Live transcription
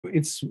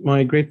It's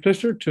my great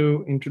pleasure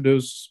to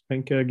introduce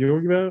Penka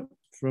Georgieva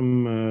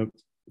from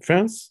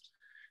France,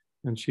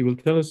 and she will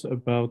tell us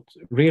about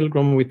real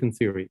Gromov-Witten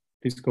theory.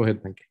 Please go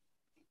ahead, Penka.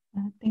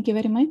 Thank you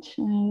very much.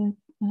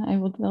 I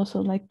would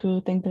also like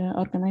to thank the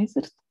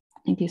organizers.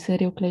 It is a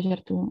real pleasure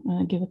to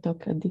give a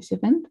talk at this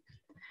event.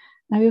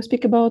 I will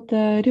speak about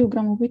real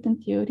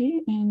Gromov-Witten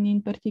theory, and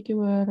in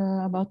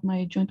particular about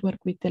my joint work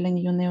with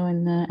Eleni Ioneu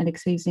and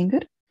Alexei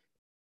Zinger.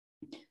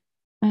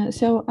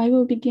 So I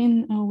will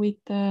begin with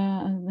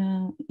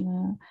a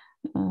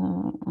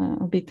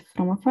bit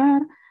from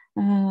afar,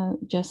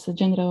 just a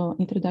general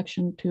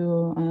introduction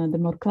to the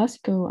more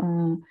classical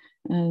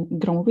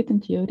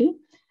Gromov-Witten theory.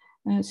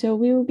 So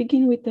we will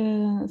begin with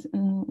the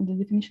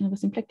definition of a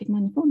symplectic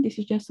manifold. This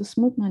is just a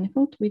smooth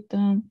manifold with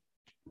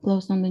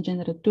closed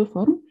non-degenerate 2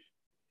 form.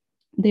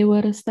 They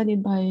were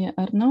studied by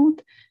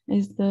Arnaud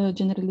as the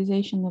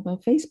generalization of a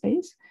phase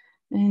space,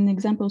 and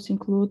examples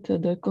include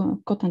the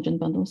cotangent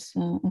bundles,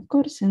 of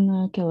course,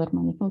 and Keller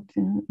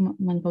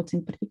manifolds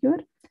in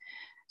particular.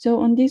 So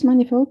on these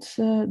manifolds,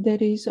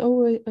 there is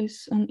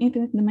always an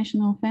infinite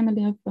dimensional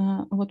family of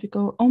what we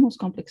call almost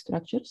complex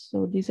structures.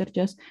 So these are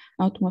just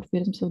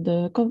automorphisms of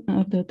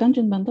the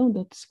tangent bundle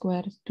that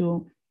squares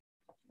to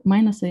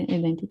minus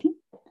identity.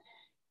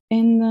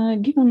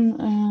 And given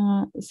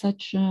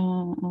such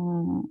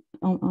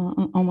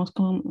almost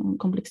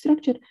complex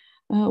structure,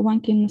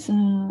 one can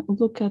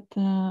look at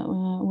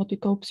what we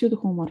call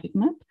pseudo-homomorphic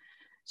map.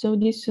 So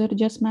these are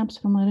just maps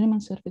from a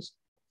Riemann surface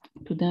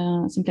to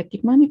the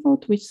symplectic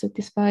manifold, which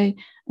satisfy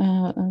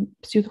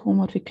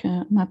pseudo-homomorphic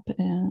map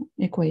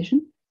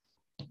equation.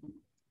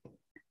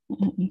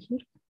 In here,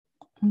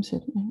 I'm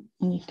sorry,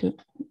 I need to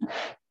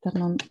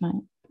turn on my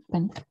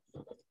pen.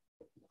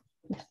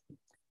 Yes.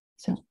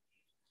 So,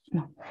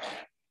 no.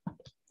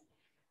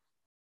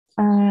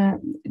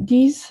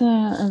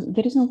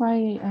 The reason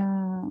why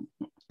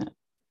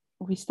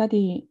we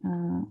study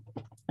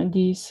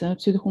these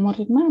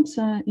pseudo-homomorphic maps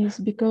is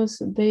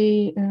because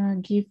they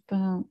give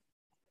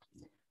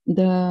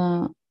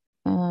the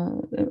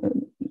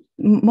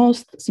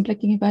most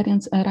symplectic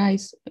invariants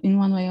arise in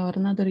one way or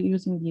another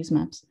using these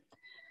maps.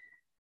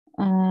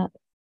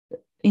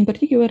 In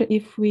particular,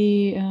 if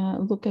we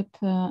look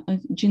at a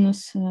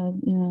genus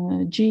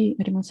G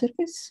Riemann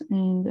surface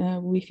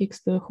and we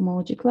fix the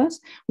homology class,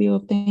 we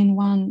obtain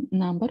one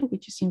number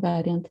which is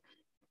invariant,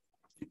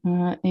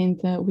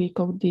 and we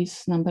call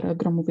this number a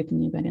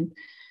Gromov-Witten invariant.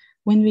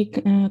 When we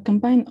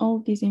combine all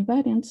these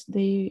invariants,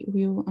 they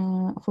will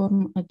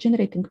form a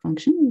generating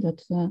function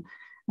that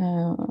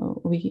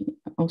we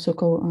also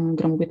call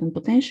Gromov-Witten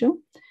potential.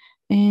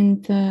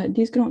 And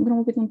this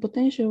Gromov-Witten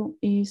potential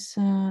is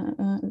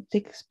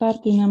takes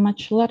part in a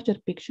much larger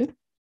picture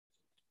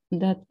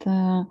that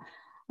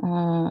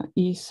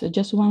is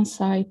just one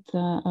side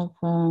of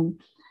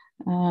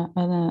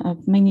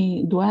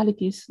many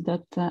dualities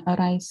that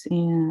arise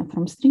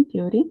from string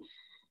theory.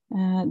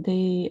 On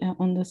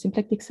the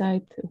symplectic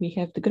side, we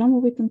have the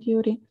Gromov-Witten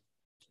theory,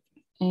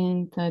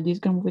 and this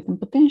Gromov-Witten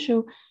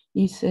potential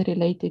is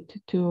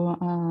related to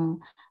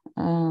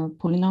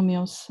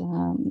polynomials,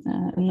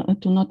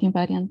 to not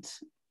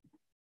invariants,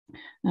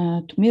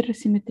 to mirror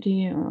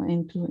symmetry,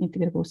 and to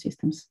integrable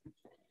systems.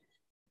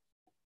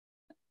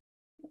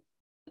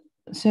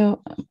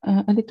 So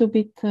a little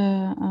bit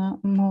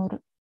more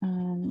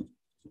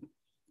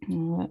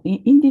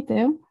in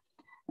detail,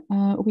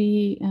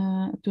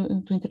 to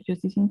introduce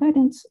these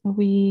invariants,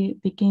 we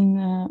begin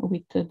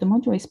with the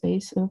moduli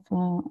space of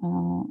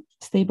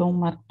stable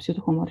marked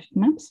pseudo-homomorphic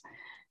maps.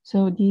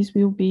 So these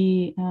will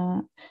be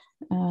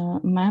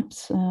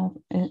maps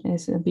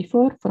as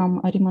before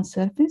from a Riemann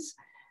surface.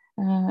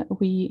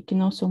 We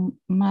can also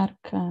mark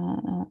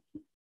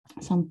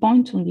some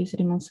points on this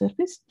Riemann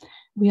surface.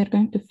 We are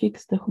going to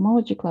fix the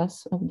homology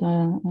class of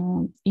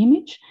the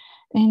image,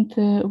 and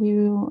we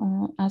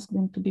will ask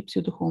them to be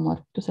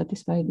pseudo-homomorphic to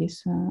satisfy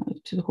this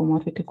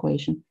pseudo-homomorphic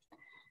equation.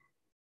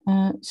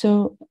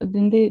 So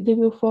then they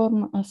will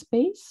form a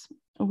space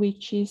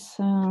which is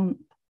the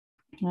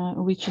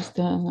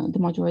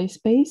moduli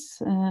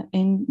space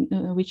and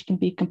which can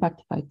be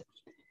compactified.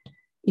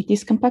 It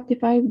is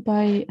compactified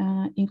by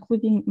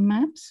including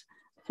maps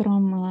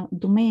from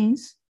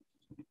domains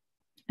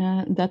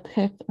that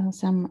have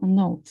some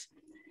nodes.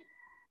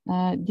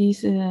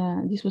 This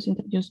was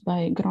introduced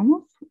by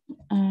Gromov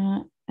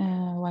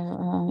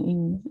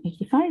in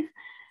 '85,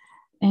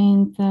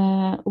 and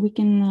we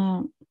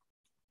can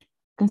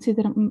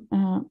consider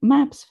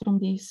maps from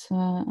these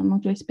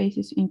moduli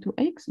spaces into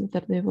X, that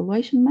are the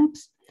evaluation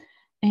maps,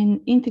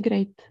 and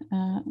integrate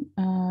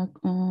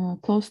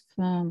closed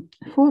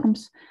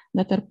forms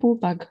that are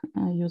pullback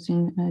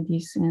using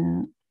these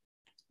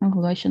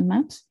evaluation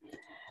maps.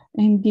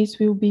 And this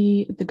will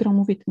be the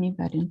Gromov-Witten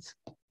invariants.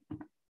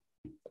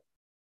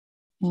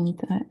 And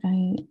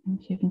I am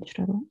having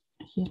trouble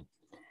here.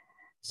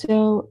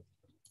 So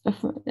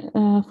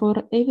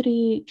for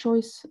every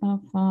choice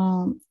of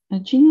a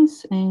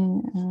genus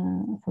and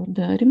for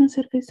the Riemann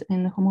surface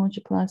and the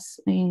homology class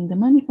in the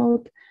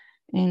manifold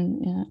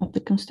and of the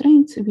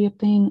constraints, we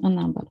obtain a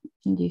number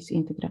in this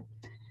integral.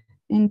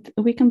 And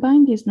we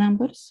combine these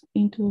numbers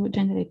into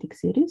generating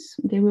series.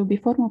 They will be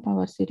formal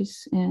power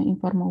series in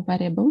formal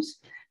variables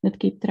that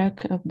keep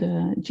track of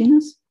the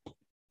genus,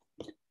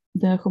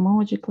 the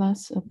homology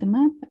class of the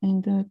map,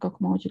 and the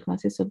cohomology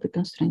classes of the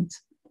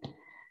constraints.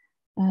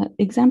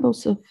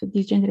 Examples of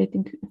these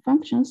generating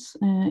functions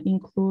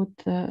include,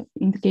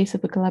 in the case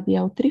of a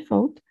Calabi-Yau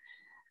threefold,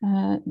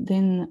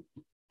 then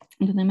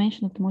the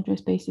dimension of the modular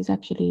space is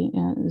actually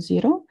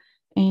 0,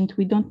 and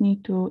we don't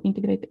need to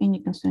integrate any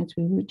constraints.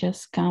 We will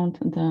just count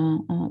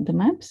the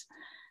maps.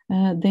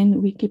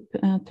 Then we keep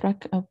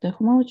track of the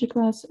homology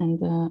class and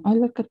the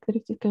Euler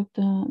characteristic of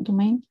the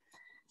domain,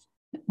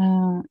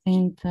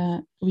 and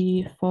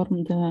we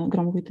form the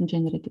Gromov-Witten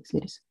generating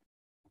series.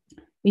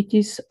 It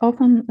is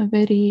often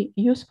very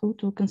useful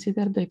to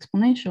consider the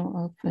exponential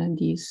of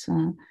this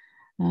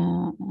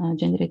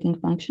generating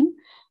function.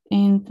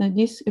 And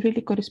this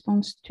really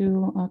corresponds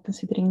to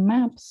considering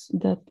maps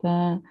that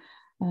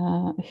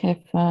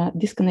have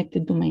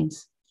disconnected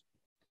domains.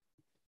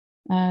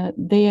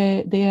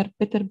 They are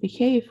better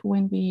behaved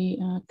when we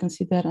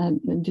consider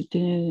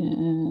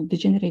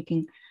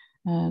degenerating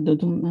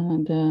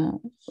the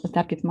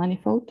target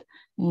manifold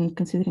and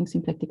considering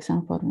symplectic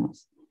sum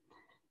formulas.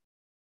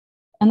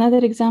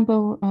 Another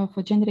example of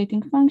a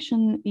generating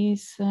function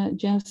is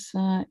just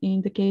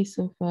in the case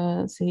of,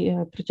 say,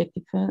 a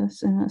projective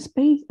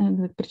space and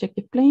the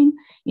projective plane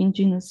in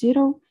genus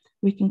 0.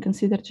 We can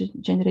consider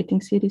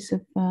generating series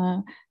of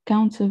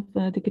counts of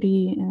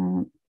degree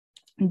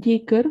d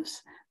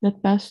curves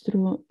that pass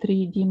through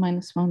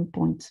 3d-1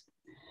 points.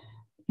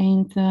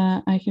 And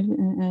I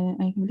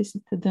have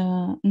listed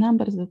the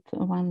numbers that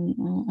one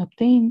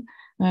obtain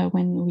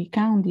when we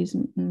count these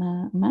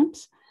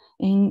maps.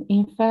 And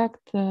in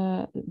fact,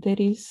 there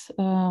is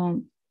a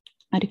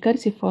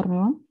recursive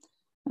formula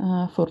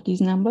for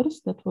these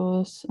numbers that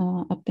was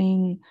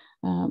obtained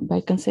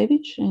by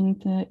Kansevich,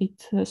 and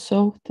it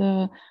solved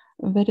a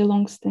very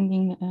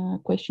long-standing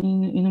question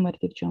in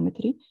enumerative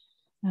geometry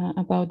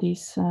about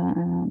these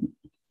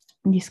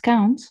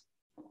counts.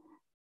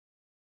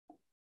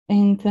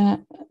 And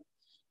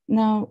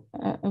now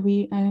I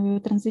will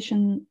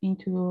transition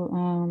into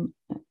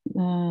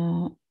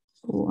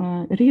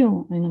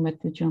real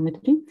enumerative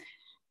geometry.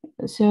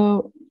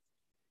 So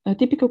a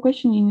typical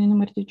question in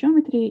enumerative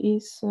geometry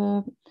is,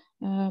 for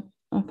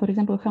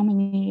example, how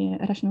many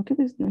rational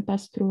cubes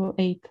pass through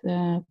 8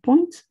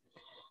 points?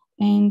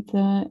 And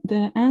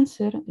the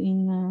answer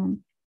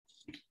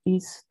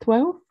is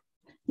 12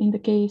 in the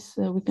case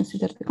we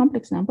consider the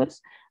complex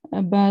numbers,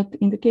 but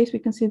in the case we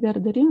consider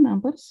the real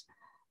numbers,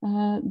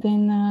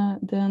 then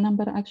the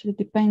number actually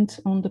depends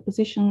on the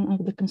position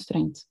of the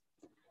constraints.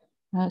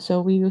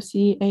 So we will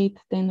see 8,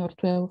 10, or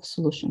 12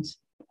 solutions.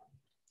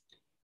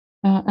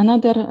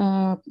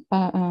 Another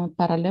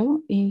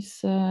parallel is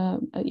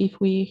if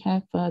we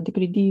have a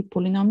degree d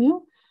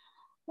polynomial,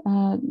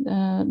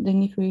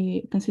 then if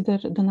we consider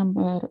the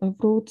number of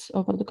roots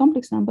over the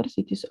complex numbers,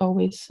 it is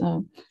always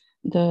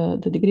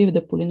the degree of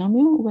the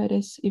polynomial,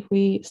 whereas if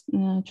we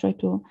try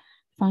to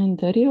find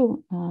the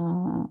real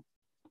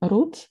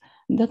roots,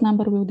 that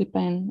number will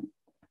depend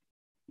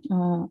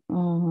on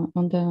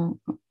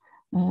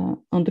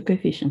the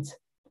coefficients.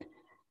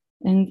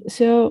 And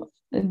so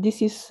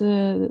this is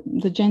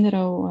the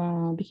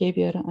general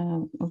behavior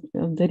of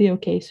the real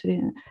case.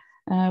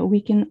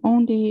 We can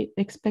only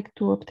expect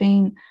to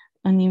obtain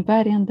an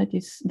invariant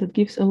that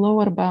gives a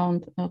lower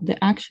bound of the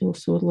actual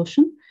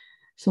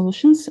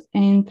solutions,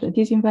 and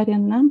this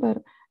invariant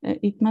number,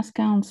 it must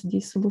count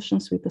these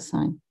solutions with a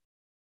sign.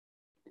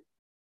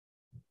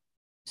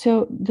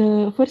 So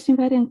the first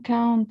invariant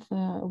count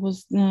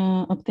was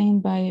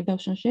obtained by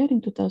Belchanger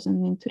in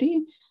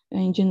 2003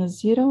 in genus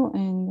 0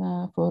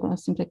 and for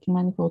symplectic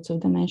manifolds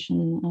of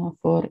dimension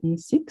 4 and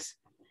 6.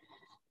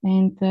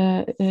 And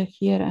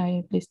here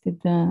I listed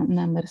the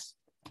numbers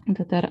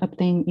that are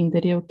obtained in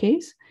the real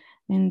case.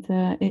 And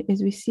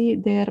as we see,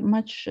 they are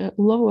much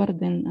lower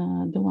than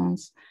the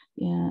ones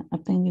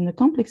obtained in the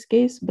complex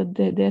case, but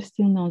they're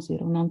still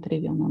non-zero,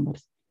 non-trivial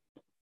numbers.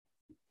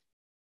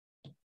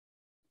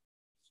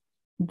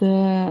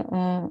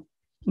 The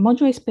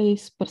modular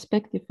space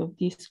perspective of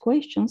these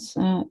questions,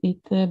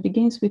 it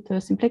begins with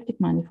a symplectic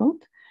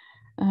manifold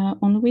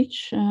on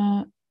which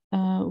there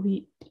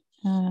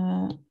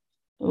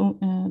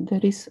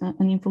is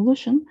an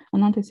involution,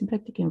 an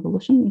anti-symplectic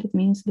involution. That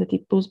means that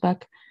it pulls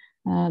back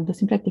the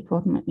symplectic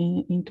form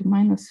into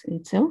minus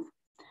itself.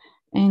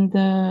 And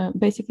the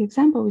basic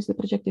example is the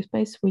projective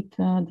space with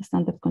the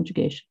standard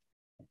conjugation.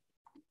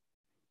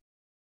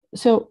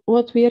 So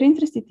what we are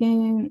interested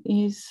in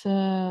is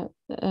the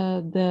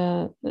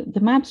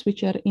maps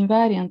which are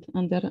invariant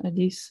under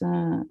this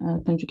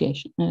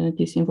conjugation,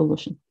 this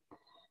involution.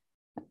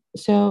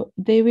 So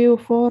they will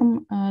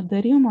form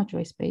the real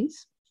modular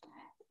space.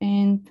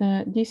 And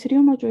this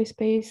real modular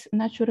space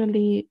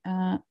naturally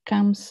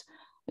comes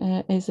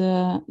as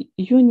a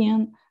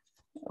union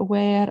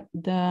where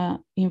the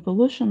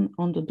involution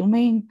on the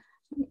domain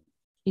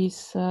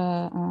is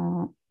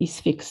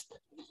fixed.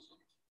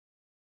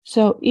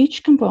 So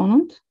each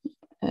component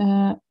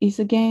is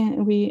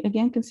again, we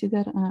again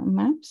consider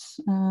maps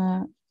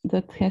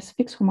that has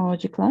fixed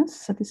homology class,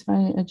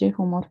 satisfy a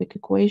J-homomorphic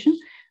equation,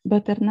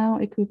 but are now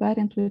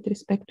equivariant with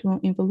respect to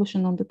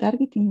involution on the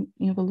target and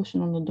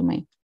involution on the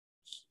domain.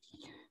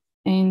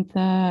 And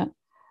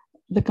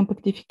the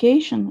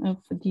compactification of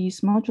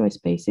these moduli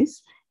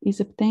spaces is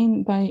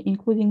obtained by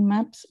including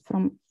maps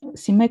from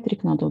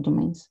symmetric nodal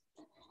domains.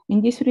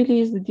 And this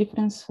really is the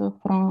difference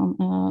from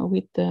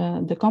with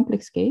the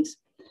complex case,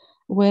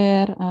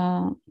 where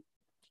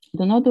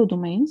the nodal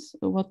domains,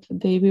 what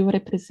they will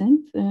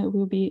represent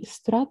will be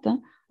strata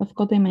of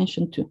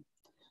codimension 2.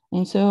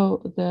 And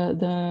so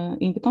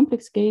in the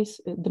complex case,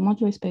 the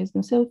moduli space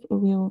themselves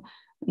will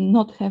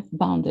not have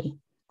boundary,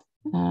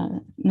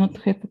 not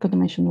have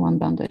codimension 1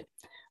 boundary.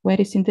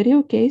 Whereas in the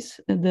real case,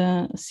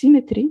 the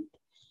symmetry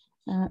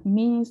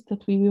means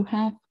that we will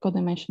have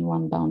codimension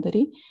 1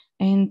 boundary.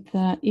 And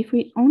if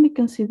we only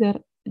consider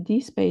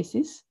these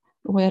spaces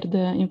where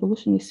the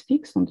involution is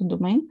fixed on the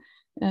domain,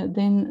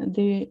 then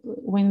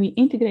when we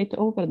integrate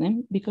over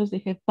them, because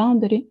they have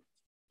boundary,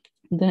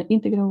 the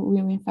integral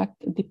will in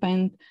fact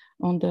depend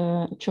on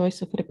the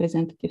choice of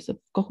representatives of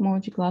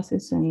cohomology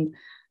classes and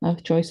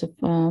choice of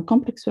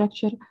complex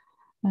structure,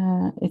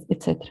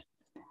 etc.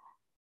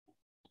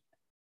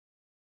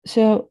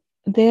 So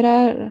there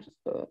are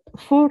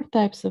 4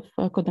 types of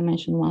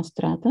codimension 1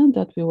 strata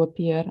that will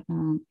appear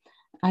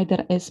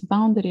either as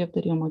boundary of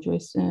the real moduli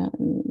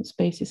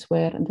spaces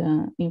where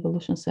the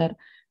involutions are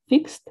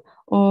fixed,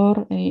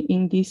 or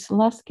in this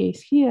last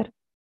case here,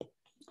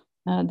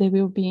 there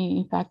will be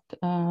in fact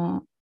a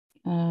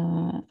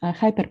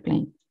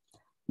hyperplane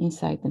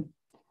inside them.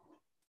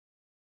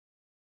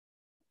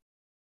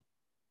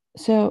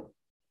 So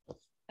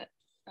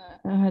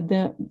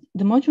the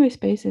moduli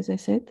space, as I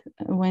said,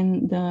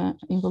 when the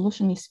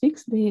involution is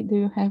fixed, they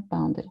will have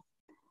boundary.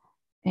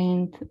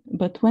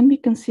 But when we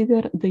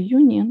consider the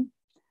union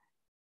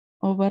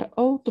over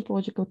all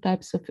topological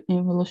types of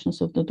involutions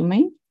of the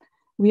domain,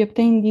 we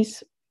obtain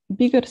this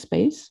bigger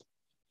space,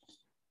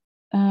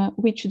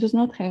 which does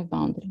not have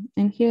boundary.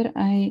 And here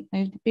I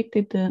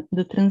depicted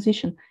the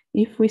transition.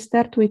 If we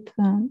start with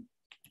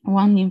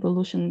one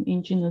involution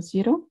in genus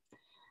 0,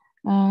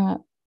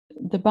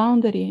 the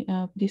boundary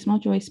of this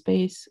moduli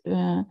space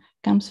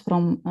comes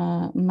from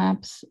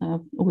maps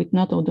with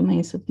nodal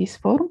domains of this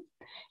form,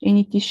 and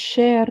it is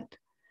shared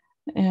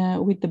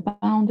with the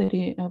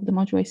boundary of the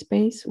moduli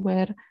space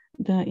where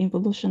the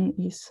involution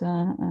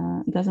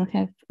doesn't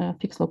have a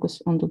fixed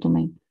locus on the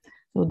domain.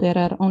 So there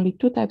are only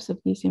 2 types of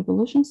these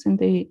involutions, and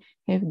they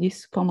have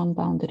this common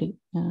boundary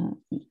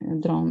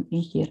drawn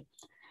in here.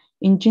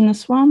 In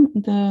genus 1,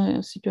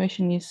 the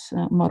situation is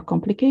more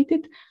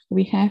complicated.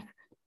 We have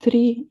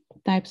 3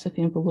 types of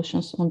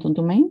involutions on the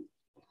domain,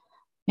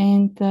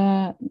 and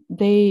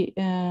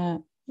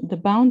the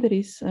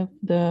boundaries of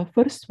the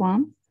first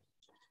one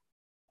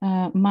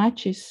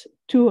matches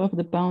 2 of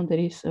the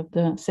boundaries of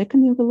the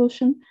second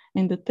involution,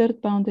 and the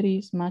third boundary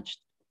is matched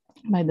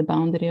by the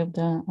boundary of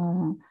the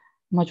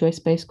moduli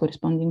space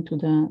corresponding to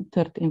the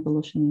third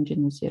involution in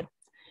genus 0.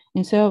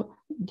 And so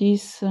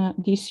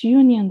this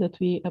union that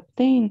we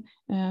obtain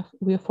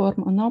will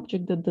form an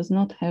object that does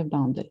not have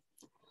boundary.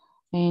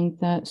 And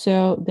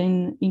so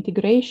then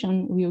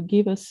integration will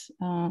give us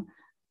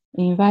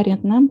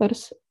invariant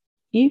numbers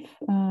if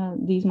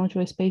these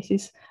moduli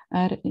spaces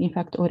are in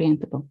fact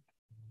orientable.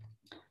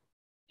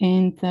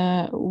 And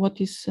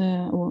what is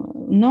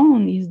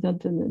known is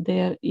that they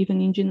are, even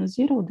in genus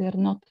 0, they are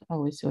not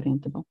always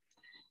orientable.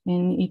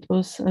 And it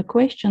was a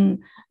question,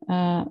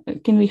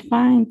 can we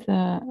find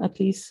at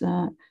least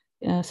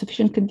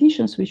sufficient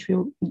conditions which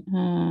will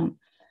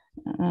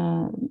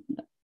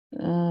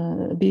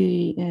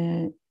be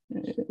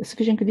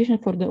sufficient condition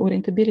for the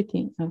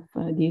orientability of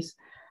this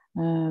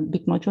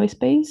big moduli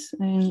space,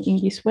 and in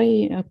this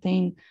way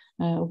obtain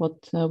what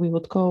we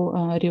would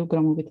call real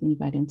Gromov-Witten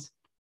invariance.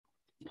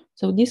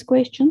 So this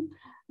question,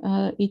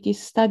 it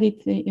is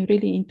studied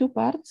really in 2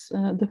 parts.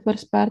 The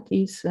first part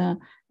is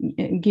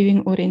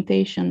giving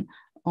orientation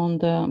on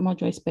the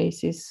moduli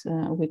spaces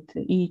with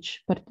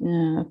each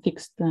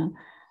fixed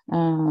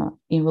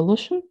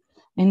involution,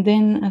 and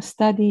then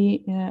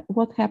study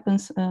what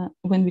happens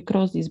when we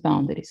cross these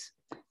boundaries.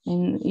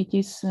 And it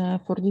is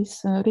for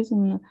this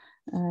reason,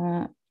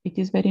 it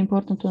is very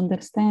important to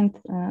understand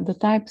the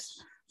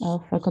types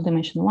of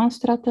codimension 1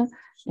 strata.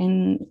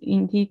 And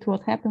indeed,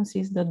 what happens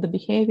is that the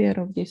behavior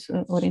of these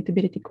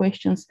orientability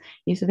questions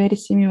is very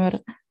similar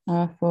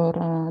for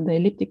the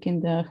elliptic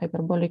and the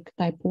hyperbolic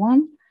type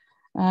 1.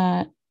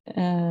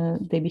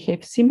 They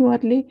behave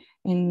similarly.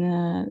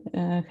 In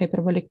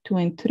hyperbolic 2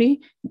 and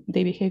 3,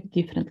 they behave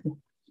differently.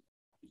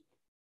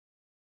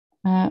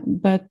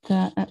 But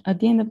at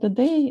the end of the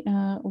day,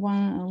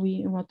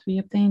 what we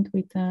obtained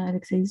with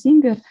Alexei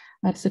Zinger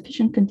are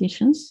sufficient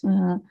conditions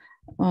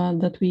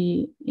that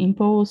we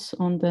impose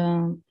on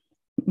the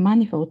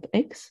manifold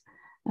X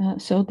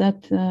so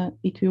that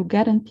it will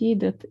guarantee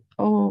that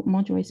all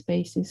moduli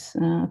spaces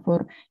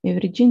for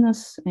every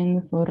genus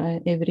and for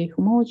every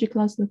homology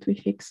class that we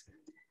fix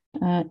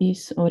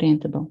is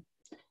orientable.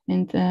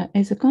 And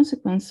as a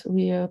consequence,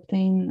 we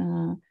obtain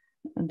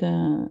the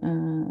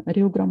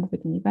real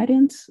Gromov-Witten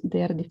invariants.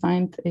 They are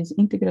defined as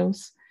integrals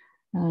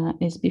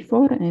as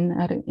before and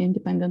are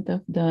independent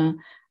of the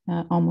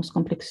almost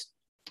complex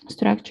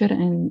structure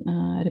and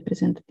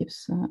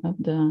representatives of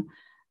the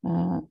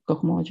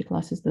cohomology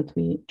classes that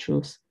we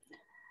choose.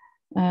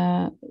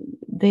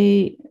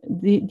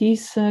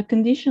 These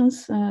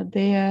conditions,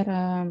 they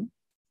are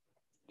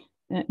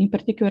in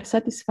particular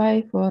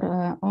satisfy for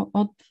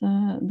odd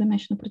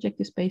dimensional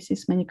projective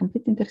spaces, many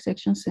complete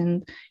intersections,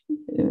 and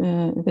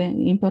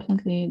very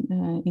importantly,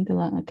 in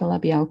the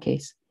Calabi-Yau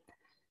case.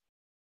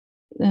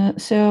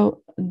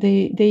 So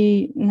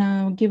they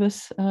now give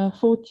us a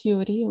full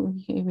theory.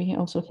 We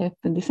also have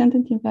the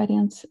descendant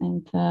invariants,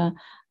 and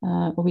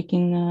we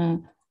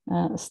can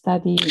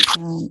study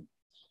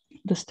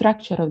the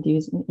structure of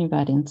these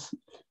invariants.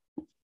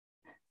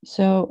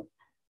 So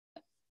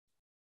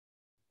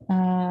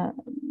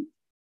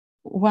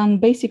one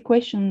basic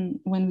question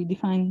when we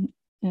define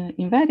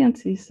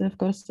invariants is, of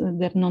course,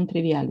 their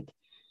non-triviality.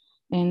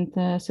 And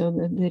so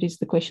there is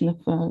the question of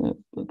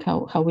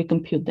how we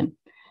compute them.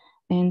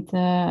 And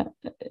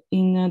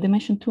in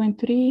dimension 2 and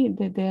 3,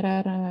 there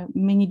are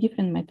many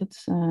different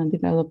methods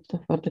developed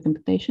for the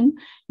computation,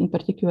 in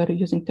particular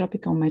using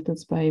tropical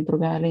methods by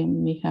Brugali,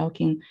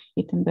 Michalkin,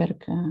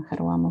 Ittenberg,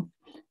 Harlamov,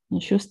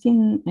 and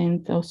Shustin,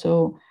 and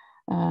also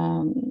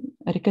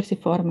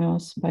recursive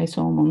formulas by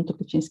Solomon,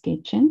 Tuklichinsky,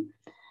 and Chen.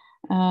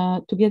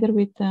 Together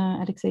with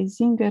Alexei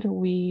Zinger,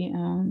 we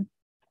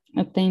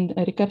obtained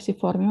a recursive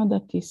formula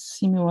that is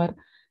similar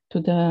to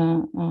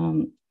the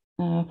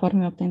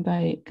formula obtained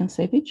by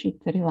Kansevich.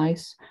 It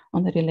relies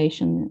on the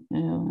relation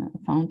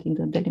found in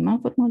the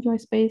Deliman-Mumford moduli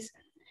space,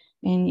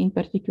 and in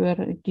particular,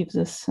 it gives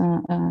us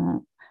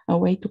a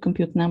way to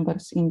compute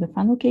numbers in the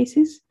funnel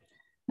cases.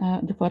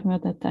 The formula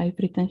that I've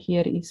written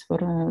here is for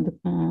the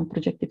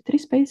projective tree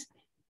space,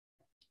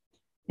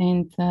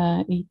 and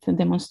it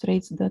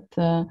demonstrates that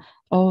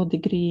all odd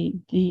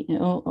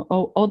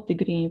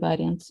degree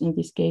invariants in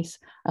this case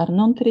are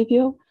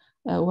non-trivial,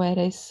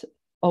 whereas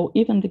all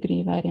even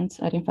degree invariants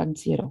are in fact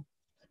 0.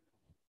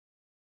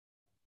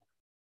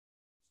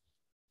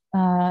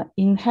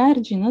 In higher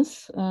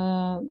genus,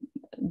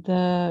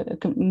 the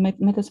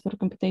methods for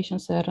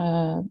computations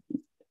are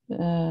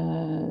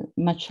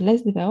much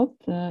less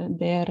developed.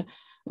 There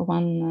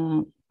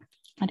one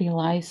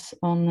relies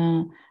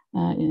on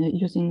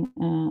using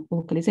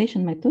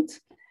localization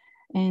methods.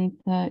 And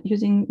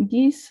using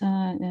these,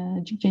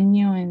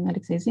 Georgieva and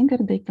Alexei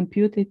Zinger, they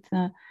computed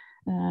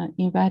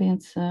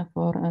invariants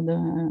for the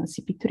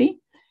CP3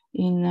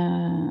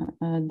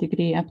 in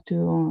degree up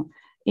to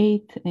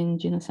 8 and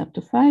genus up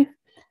to 5.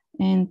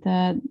 And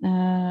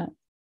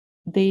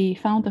they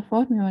found a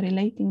formula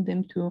relating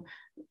them to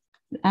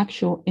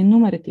actual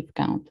enumerative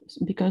count,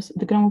 because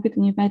the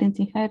Gromov-Witten invariants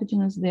in higher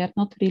genus, they are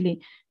not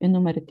really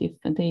enumerative.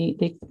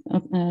 They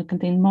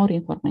contain more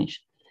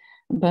information.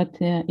 But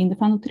in the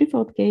funnel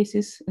threefold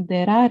cases,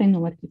 there are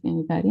enumerative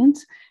invariants,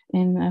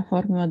 and a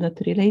formula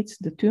that relates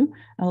the two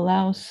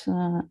allowed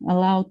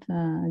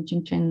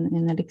Jingchen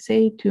and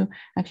Alexei to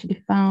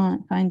actually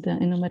find the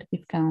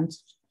enumerative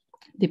counts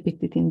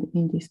depicted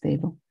in this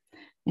table.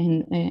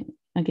 And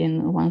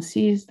again, one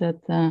sees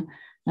that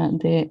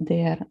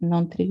they are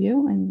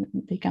non-trivial and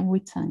they come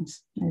with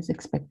signs as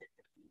expected.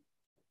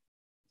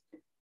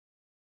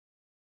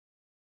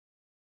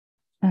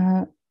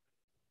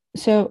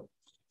 So,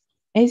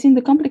 as in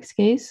the complex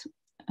case,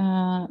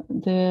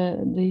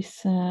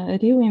 these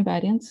real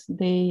invariants,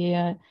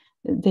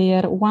 they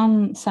are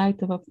one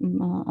side of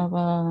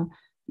a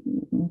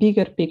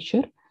bigger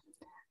picture.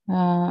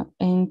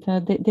 And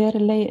they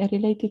are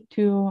related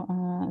to,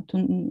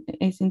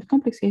 as in the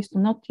complex case, to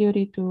knot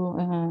theory,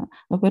 to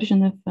a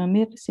version of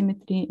mirror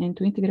symmetry, and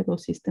to integrable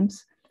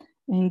systems.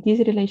 And these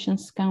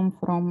relations come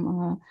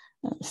from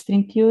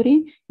string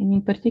theory, and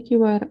in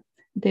particular,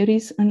 there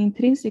is an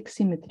intrinsic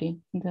symmetry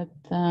that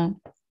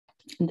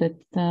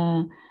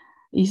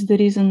is the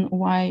reason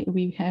why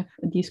we have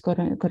these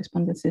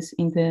correspondences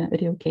in the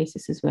real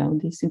cases as well.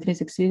 This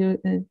intrinsic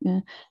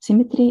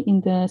symmetry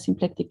in the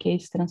symplectic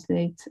case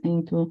translates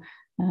into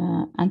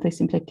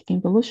anti-symplectic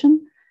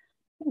involution,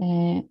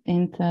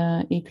 and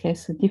it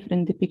has a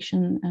different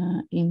depiction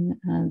in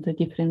the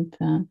different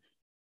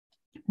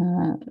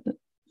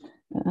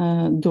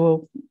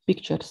dual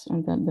pictures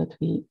that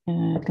we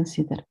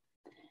consider.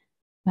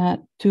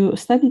 To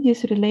study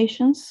these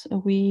relations,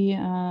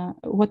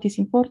 what is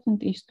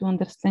important is to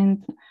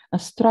understand a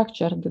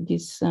structure that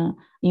these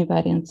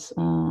invariants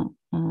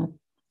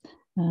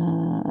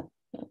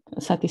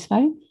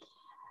satisfy.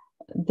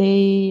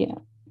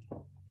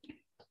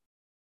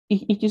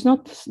 It is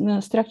not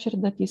a structure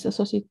that is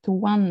associated to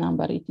one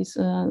number. It is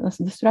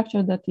the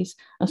structure that is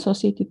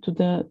associated to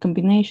the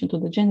combination, to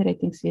the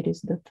generating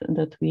series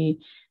that we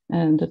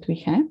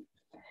have.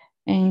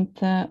 And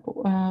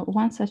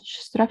one such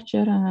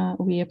structure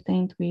we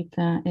obtained with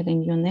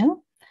Hélène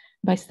Yonel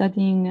by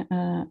studying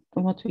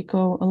what we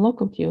call a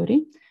local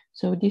theory.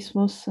 So this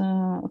was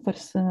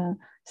first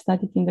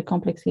studied in the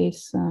complex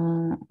case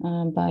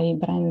by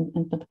Brian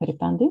and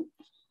Patkari.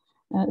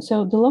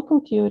 So the local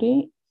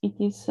theory, it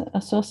is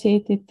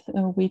associated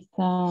with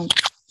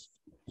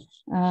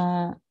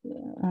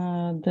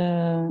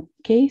the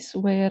case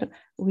where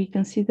we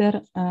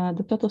consider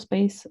the total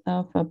space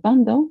of a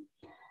bundle,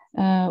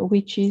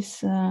 which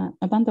is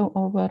a bundle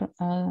over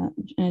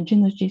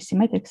genus G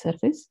symmetric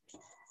surface.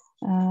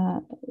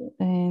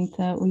 And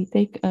we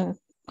take a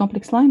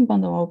complex line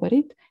bundle over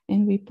it,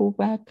 and we pull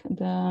back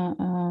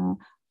the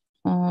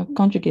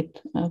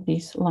conjugate of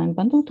this line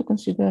bundle to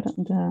consider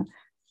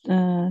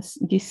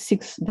this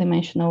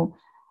six-dimensional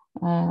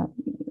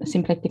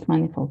symplectic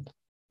manifold.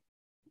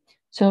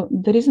 So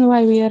the reason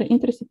why we are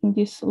interested in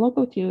this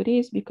local theory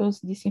is because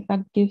this in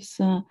fact gives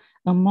a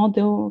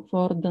model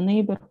for the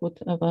neighborhood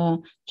of a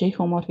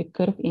J-homorphic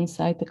curve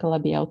inside the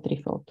Calabi-Yau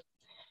threefold.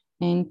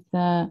 And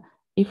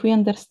if we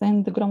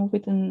understand the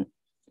Gromov-Witten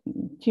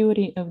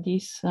theory of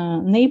this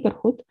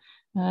neighborhood,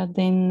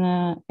 then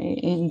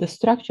in the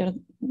structure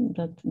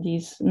that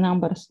these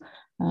numbers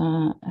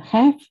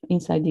have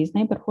inside this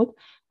neighborhood,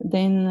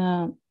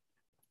 then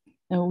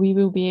we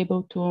will be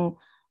able to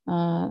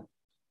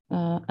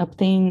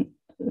obtain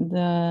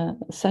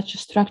such a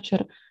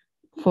structure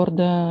for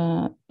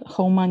the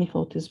whole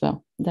manifold as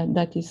well.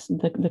 That is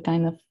the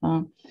kind of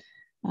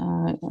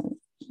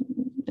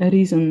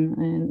reason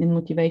and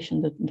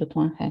motivation that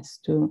one has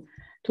to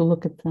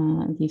look at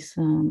these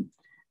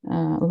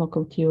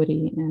local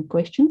theory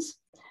questions.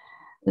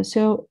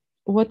 So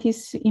what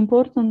is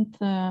important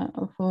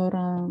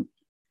for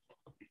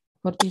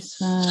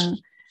this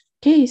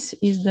case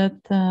is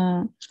that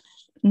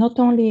not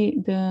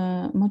only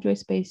the modular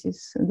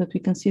spaces that we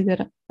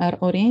consider are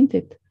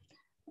oriented,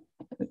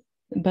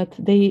 but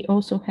they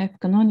also have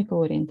canonical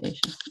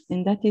orientation.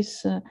 And that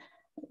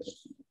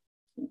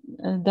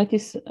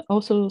is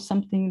also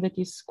something that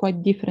is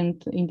quite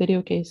different in the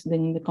real case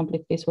than in the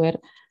complex case, where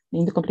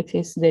in the complex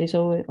case there is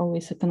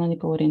always a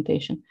canonical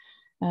orientation.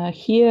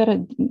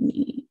 Here,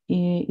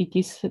 it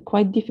is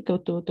quite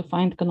difficult to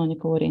find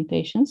canonical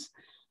orientations.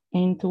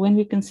 And when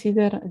we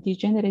consider the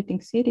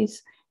generating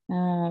series,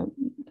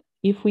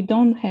 if we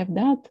don't have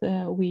that,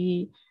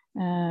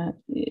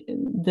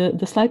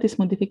 the slightest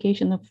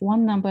modification of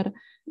one number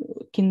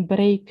can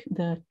break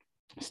the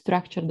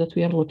structure that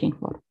we are looking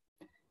for.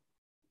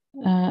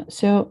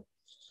 So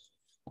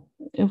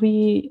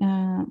we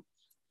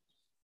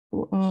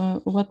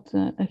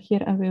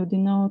here I will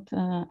denote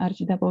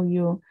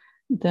RGW,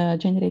 the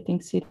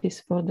generating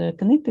series for the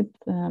connected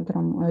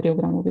real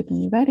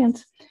Gromov-Witten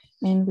invariants,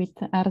 and with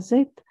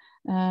RZ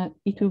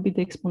it will be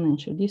the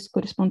exponential. This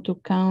corresponds to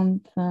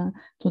count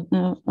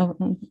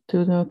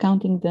to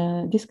counting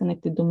the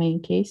disconnected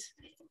domain case.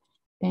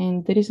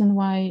 And the reason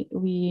why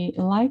we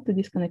like the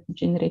disconnected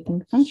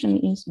generating function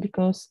is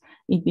because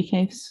it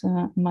behaves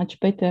much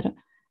better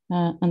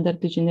under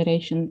the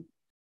generation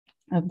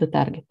of the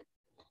target.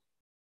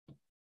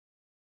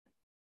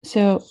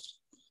 So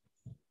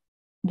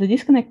the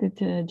disconnected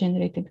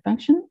generating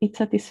function, it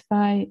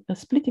satisfies a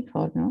splitting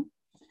formula.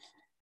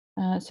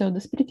 So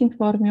the splitting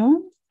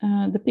formula,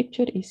 the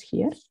picture is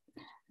here.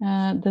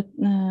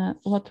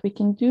 What we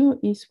can do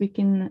is we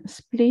can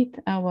split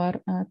our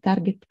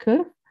target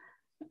curve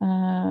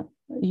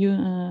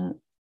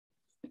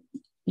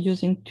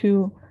using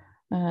two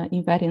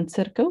invariant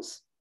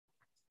circles,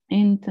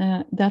 and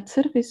that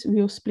surface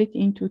will split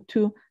into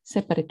two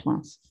separate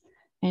ones.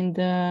 And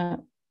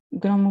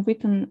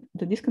Gromov-Witten,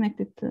 the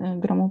disconnected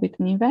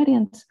Gromov-Witten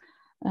invariants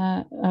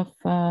of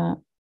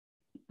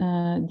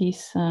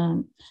this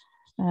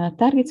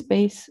target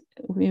space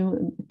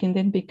can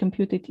then be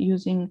computed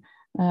using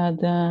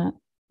the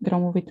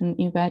Gromov-Witten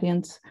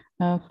invariants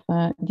of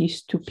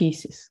these two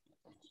pieces.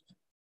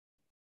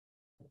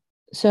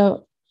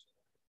 So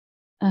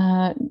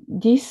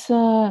this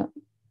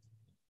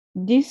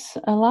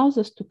allows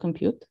us to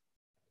compute,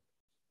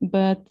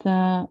 but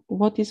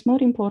what is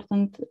more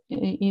important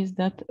is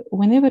that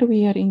whenever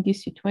we are in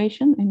this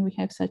situation and we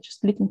have such a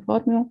splitting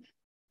formula,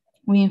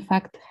 we in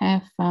fact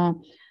have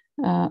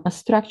a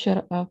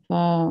structure of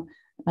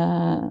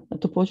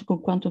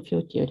topological quantum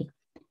field theory.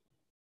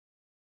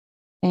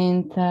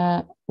 And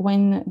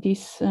when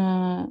this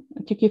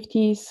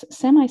TQFT is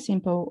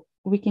semi-simple,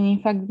 we can in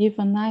fact give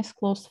a nice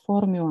closed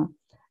formula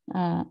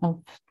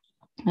of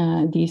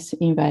these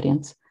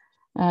invariants.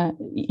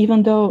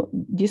 Even though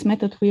this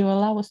method will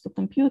allow us to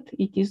compute,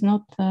 it is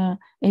not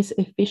as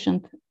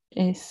efficient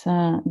as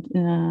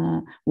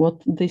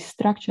what the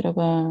structure of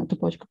a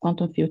topological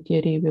quantum field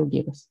theory will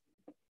give us.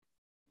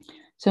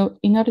 So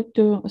in order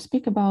to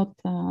speak about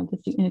the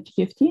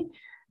TQFT,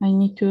 I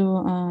need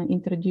to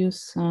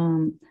introduce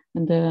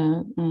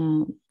the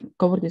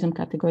cobordism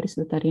categories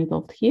that are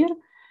involved here.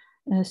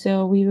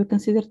 So we will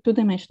consider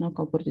two-dimensional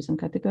cobordism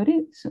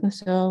categories.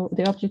 So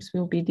the objects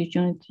will be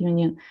disjoint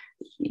union.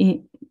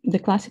 In the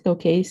classical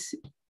case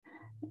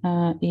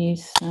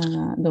is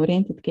the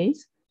oriented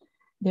case.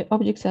 The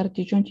objects are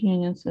disjoint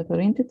unions of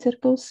oriented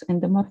circles,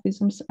 and the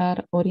morphisms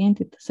are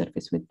oriented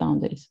surface with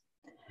boundaries.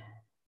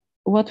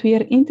 What we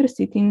are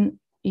interested in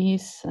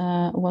is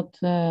what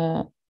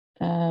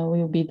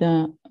will be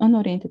the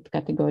unoriented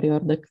category, or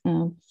the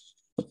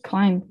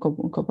Klein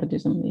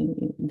cobordism.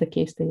 The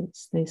K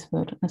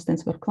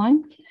stands for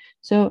Klein.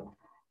 So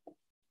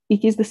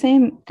it is the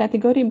same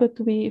category, but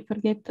we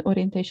forget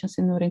orientations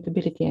and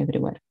orientability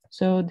everywhere.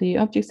 So the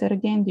objects are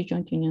again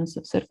disjoint unions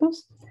of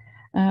circles,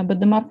 but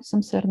the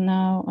morphisms are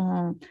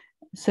now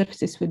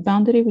surfaces with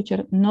boundary, which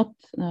are not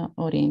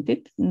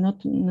oriented,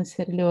 not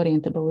necessarily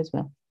orientable as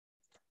well.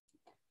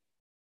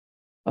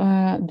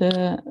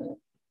 The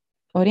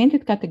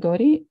oriented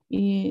category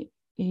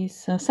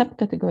is a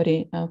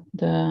subcategory of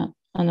the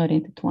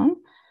unoriented one,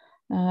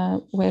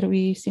 where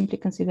we simply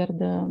consider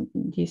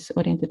these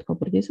oriented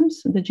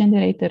cobordisms. The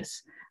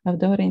generators of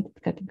the oriented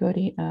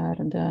category are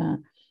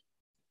the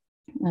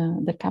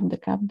cup,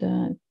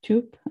 the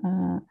tube,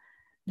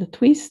 the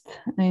twist,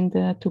 and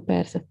the two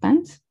pairs of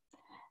pants.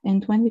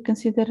 And when we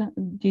consider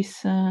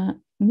this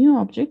new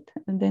object,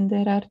 then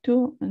there are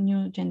two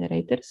new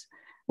generators.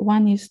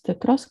 One is the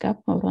cross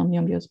cup or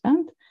homogeneous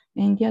band,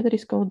 and the other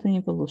is called the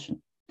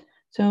involution.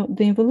 So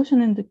the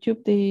involution and the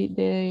tube,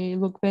 they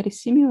look very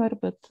similar,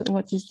 but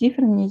what is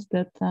different is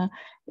that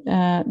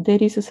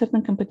there is a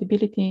certain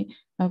compatibility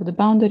of the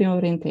boundary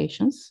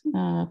orientations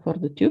for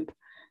the tube,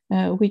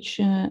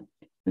 which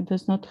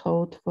does not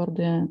hold for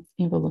the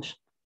involution.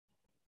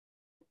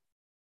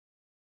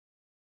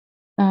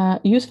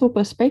 Useful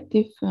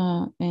perspective,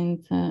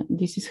 and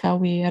this is how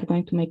we are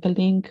going to make a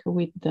link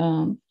with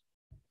the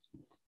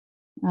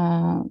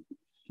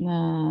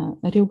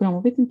real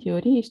Gromov-Witten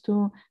theory, is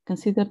to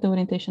consider the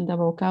orientation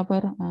double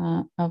cover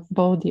of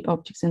both the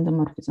objects and the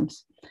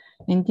morphisms.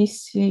 And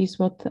this is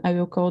what I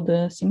will call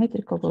the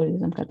symmetric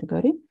cobordism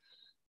category.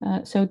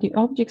 So the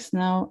objects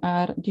now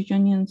are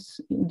disjoint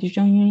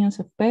unions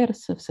of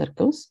pairs of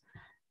circles,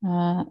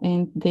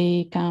 and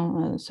they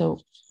can, so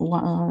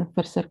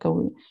first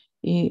circle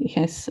it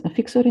has a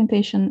fixed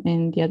orientation,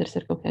 and the other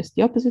circle has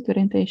the opposite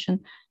orientation,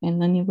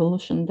 and an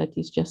involution that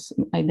is just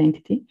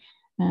identity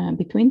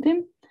between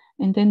them.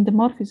 And then the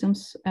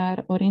morphisms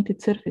are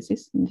oriented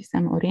surfaces, this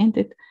time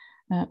oriented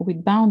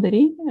with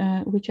boundary,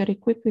 which are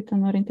equipped with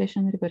an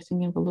orientation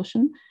reversing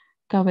involution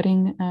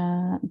covering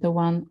the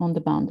one on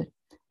the boundary.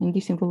 And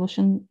this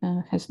involution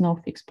has no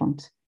fixed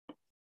points.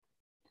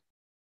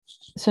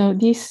 So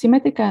this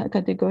symmetric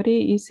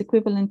category is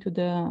equivalent to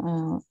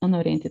the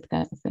unoriented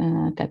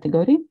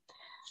category.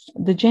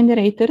 The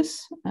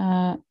generators,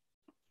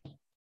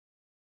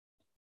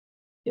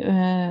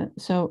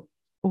 so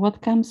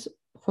what comes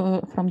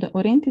from the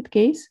oriented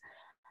case,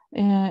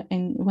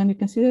 and when we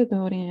consider the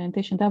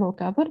orientation double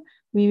cover,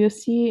 we will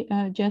see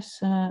just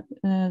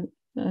the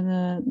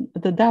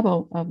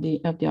double of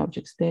the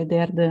objects. They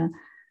are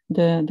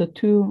the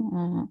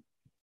two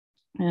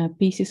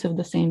pieces of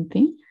the same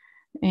thing,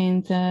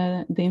 and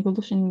the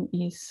involution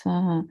is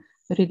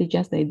really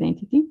just the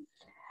identity.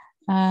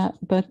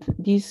 But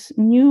these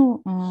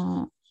new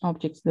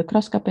objects, the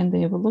cross cup and the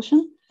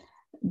involution,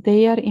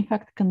 they are in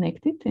fact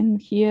connected, and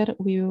here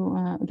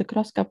the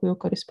cross cup will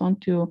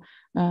correspond to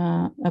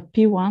a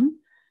P1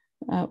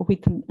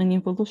 with an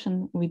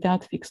involution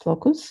without fixed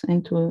locus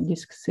and two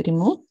discs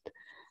removed,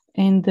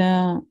 and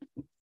the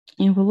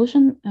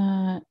involution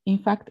in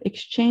fact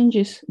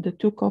exchanges the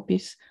two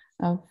copies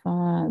of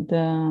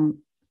the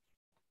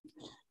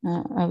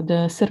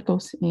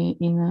circles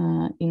in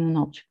an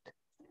object.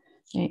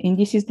 And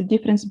this is the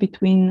difference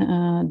between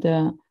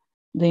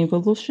the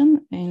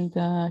involution and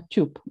the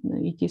tube.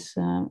 It is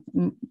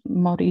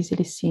more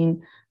easily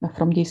seen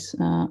from this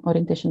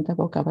orientation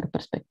double cover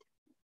perspective.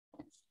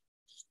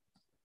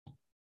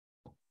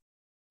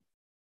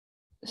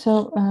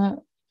 So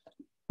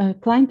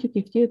Klein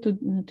QKFT,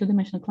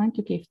 two-dimensional Klein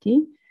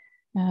QKFT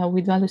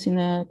with values in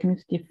a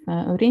commutative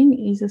ring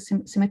is a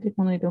symmetric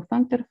monoidal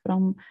functor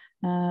from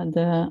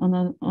the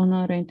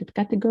unoriented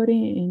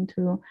category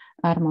into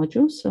R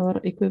modules, or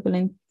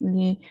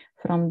equivalently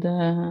from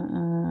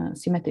the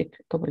symmetric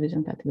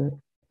cobordism category.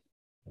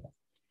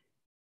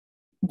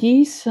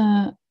 These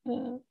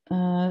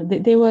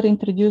they were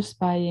introduced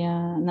by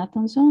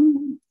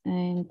Nathanson,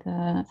 and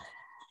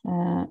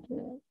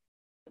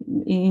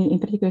in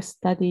particular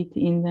studied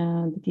in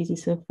the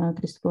thesis of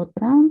Christopher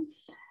Brown.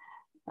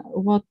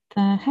 What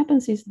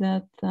happens is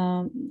that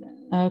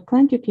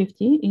Klein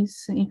QKFT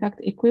is in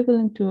fact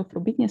equivalent to a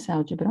Frobenius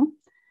algebra,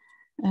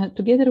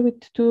 together with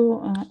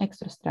two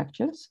extra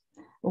structures.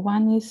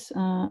 One is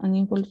an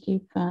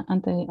involutive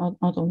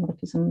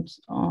anti-automorphisms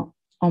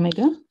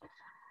omega,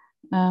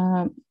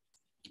 and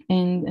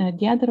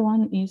the other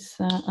one is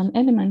an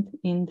element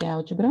in the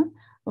algebra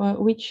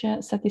which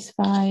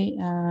satisfy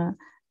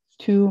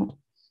two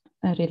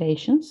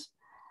relations.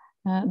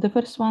 The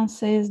first one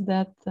says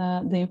that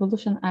the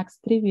involution acts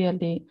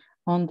trivially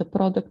on the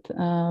product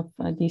of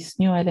this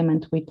new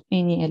element with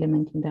any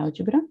element in the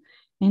algebra.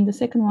 And the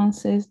second one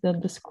says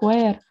that the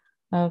square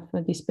of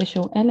the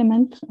special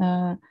element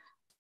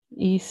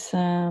is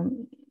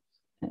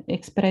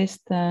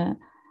expressed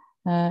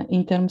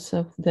in terms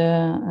of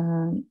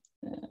the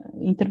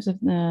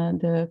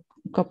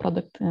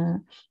coproduct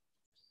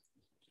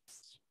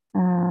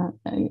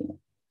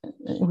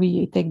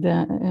we take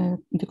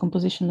the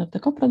composition of the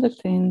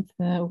coproduct, and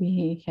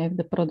we have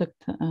the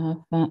product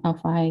of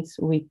alpha i's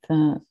with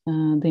the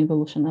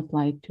involution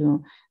applied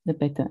to the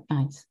beta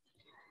i's.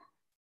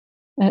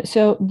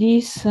 So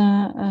this,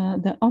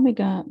 the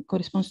omega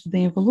corresponds to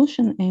the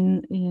involution,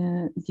 and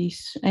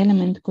this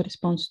element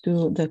corresponds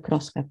to the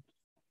crosscut.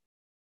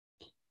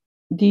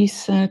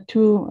 These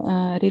two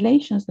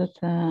relations that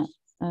are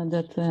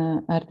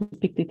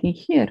depicted in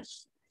here,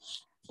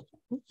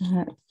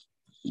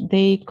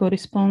 they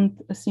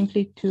correspond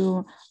simply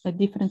to a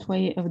different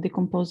way of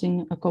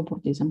decomposing a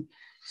cobordism.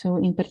 So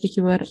in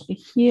particular,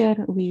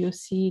 here we will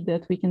see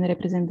that we can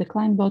represent the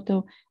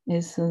Klein-Botto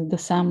as the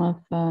sum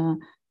of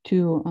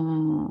two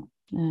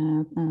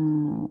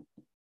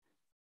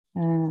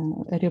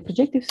real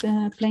projective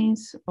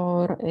planes,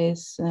 or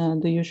as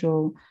the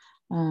usual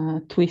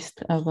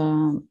twist of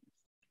a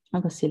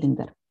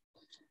cylinder.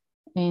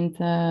 And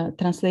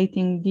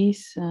translating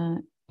this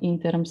in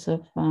terms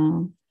of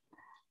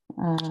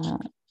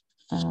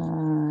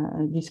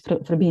this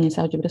Frobenius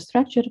algebra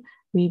structure,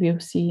 we will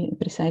see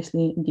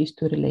precisely these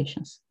two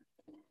relations.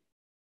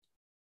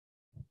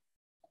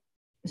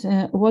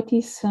 So what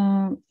is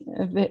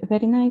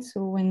very nice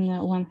when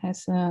one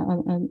has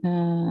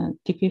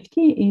TQFT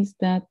is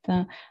that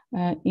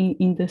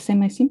in the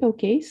semi-simple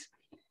case,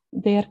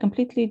 they are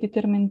completely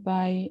determined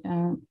by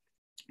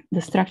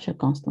the structure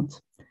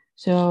constants.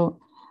 So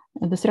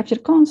the structure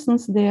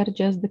constants, they are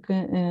just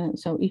the,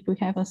 so if we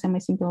have a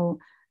semi-simple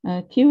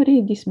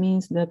theory, this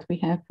means that we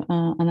have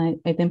an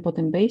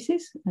idempotent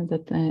basis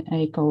that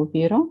I call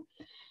zero,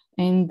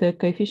 and the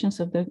coefficients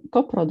of the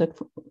coproduct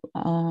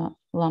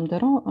lambda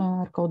rho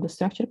are called the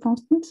structure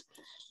constants,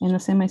 and a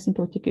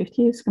semi-simple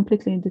TQFT is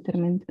completely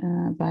determined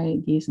by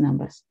these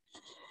numbers.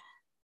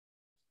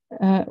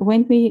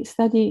 When we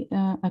study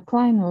a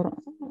Klein or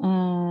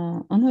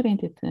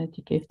unoriented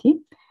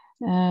TQFT,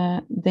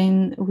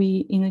 then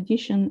we, in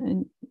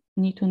addition,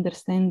 need to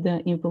understand the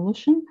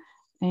involution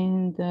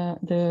and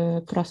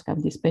the crosscut,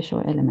 the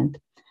special element.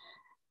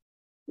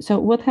 So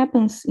what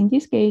happens in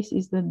this case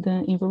is that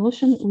the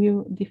involution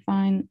will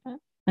define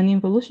an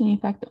involution, in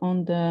fact,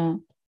 on the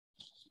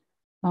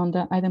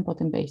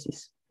idempotent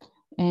basis.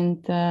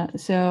 And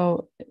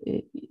so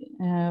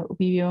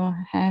we will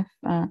have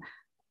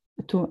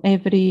to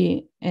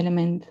every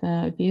element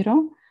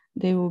zero,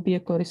 there will be a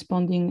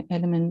corresponding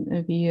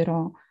element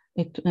zero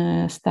at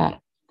star.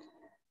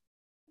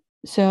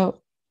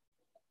 So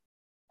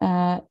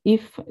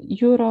if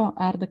euro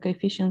are the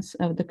coefficients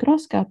of the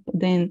crosscut,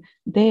 then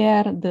they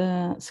are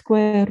the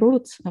square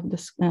roots of the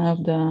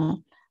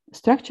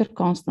structure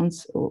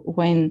constants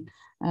when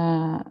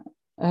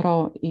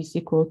rho is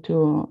equal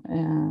to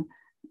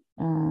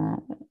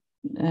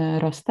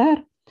rho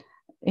star,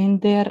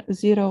 and they're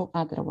zero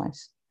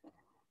otherwise.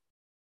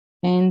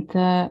 And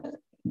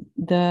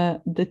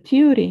the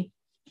theory,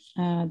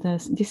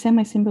 the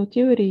semi-simple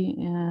theory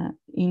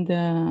in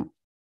the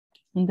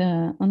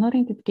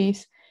unoriented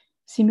case,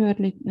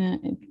 similarly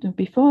to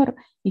before,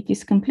 it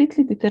is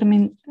completely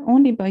determined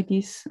only by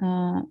these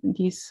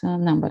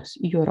numbers,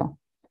 euro.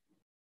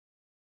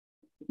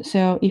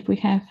 So if we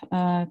have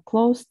a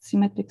closed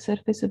symmetric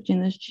surface of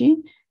genus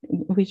G,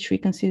 which we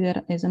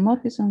consider as a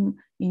morphism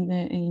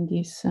in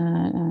this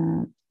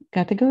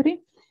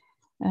category,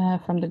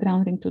 from the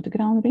ground ring to the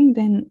ground ring,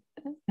 then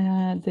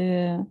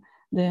the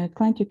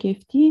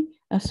Klein-TQFT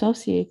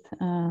associate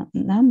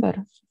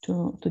number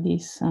to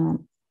this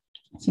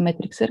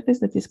symmetric surface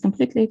that is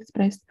completely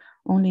expressed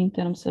only in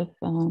terms of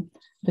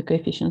the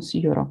coefficients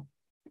euro.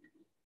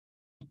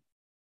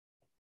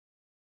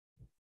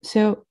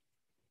 So,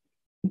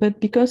 but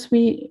because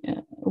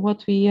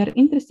what we are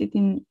interested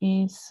in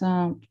is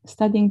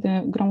studying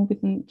the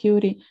Gromov-Witten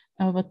theory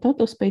of a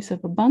total space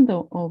of a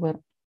bundle over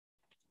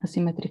a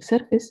symmetric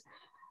surface,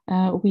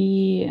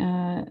 we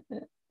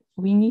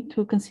need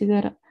to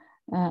consider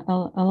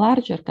a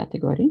larger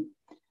category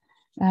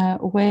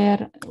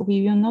where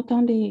we will not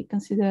only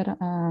consider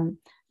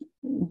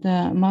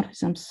the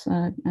morphisms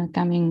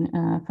coming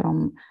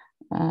from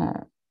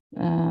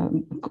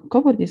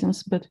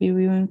cobordisms, but we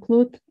will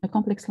include a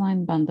complex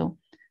line bundle,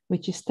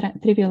 which is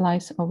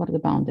trivialized over the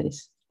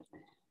boundaries.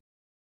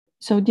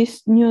 So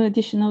this new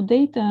additional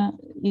data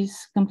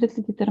is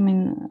completely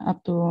determined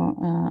up to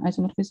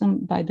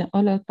isomorphism by the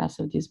Euler class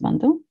of this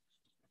bundle.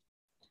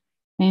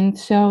 And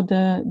so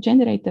the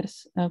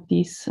generators of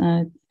this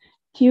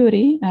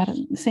theory are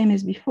the same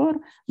as before,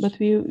 but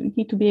we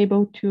need to be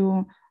able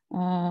to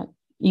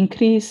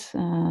increase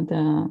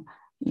the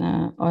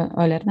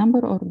Euler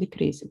number or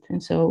decrease it.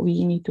 And so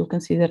we need to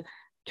consider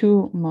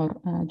two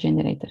more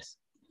generators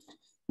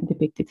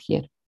depicted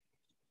here.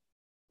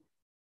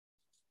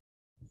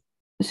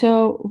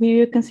 So we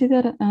will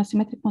consider a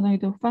symmetric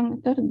monoidal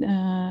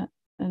functor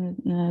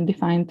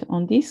defined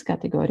on this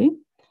category.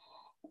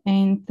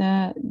 And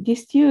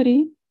this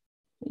theory,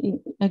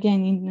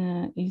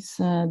 again, is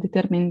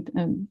determined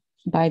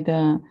by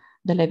the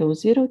level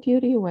zero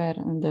theory, where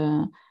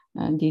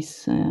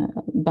these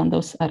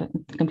bundles are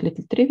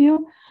completely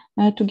trivial.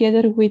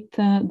 together with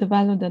the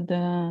value that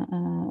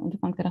the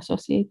functor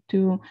associates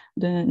to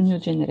the new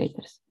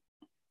generators.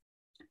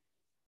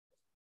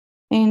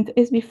 And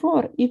as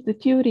before, if the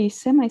theory is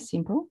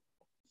semi-simple,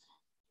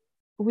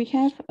 we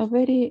have a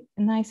very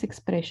nice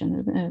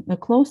expression, a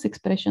closed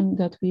expression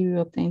that we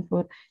will obtain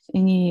for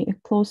any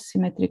closed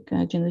symmetric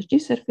genus G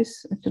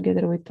surface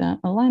together with a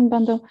line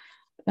bundle.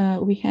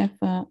 We have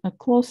a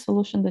closed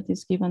solution that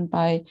is given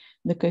by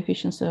the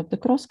coefficients of the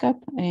cross-cap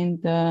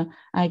and the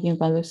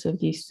eigenvalues of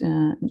these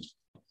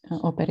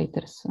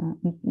operators,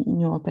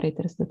 new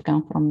operators that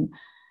come from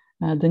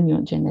the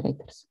new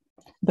generators.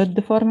 But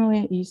the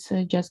formula is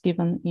just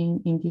given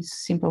in this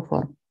simple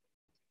form.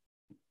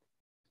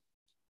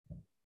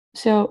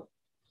 So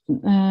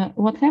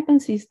what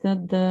happens is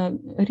that the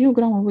real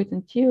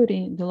Gromov-Witten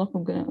theory, the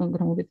local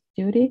Gromov-Witten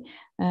theory,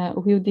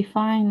 will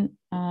define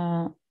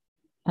a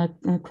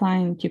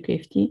Klein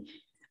QKFT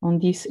on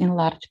this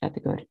enlarged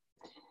category.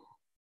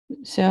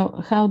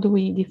 So how do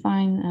we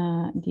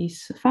define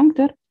this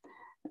functor?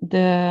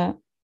 The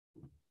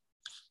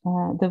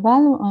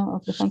value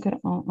of the functor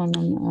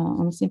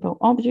on a simple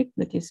object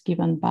that is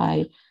given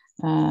by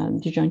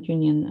the joint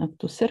union of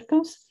two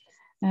circles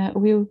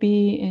will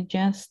be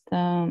just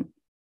a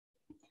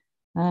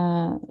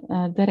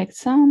direct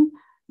sum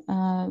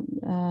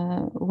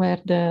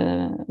where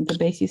the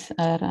bases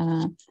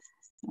are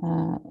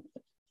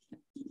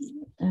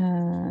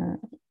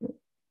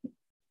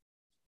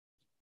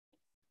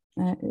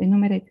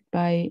enumerated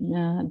by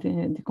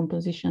the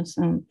compositions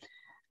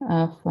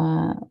of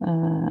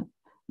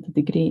the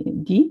degree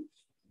D,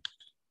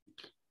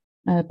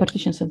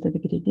 partitions of the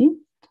degree D.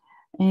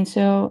 And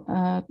so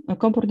a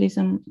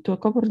cobordism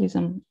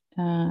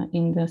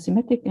in the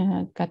symmetric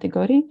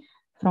category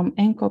from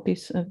n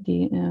copies of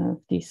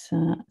this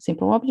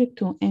simple object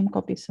to n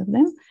copies of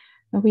them,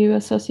 we will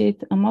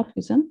associate a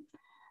morphism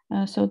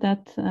so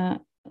that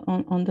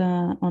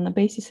on a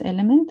basis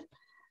element,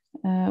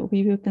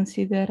 we will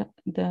consider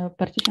the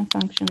partition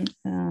function,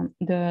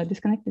 the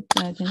disconnected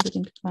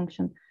generating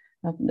function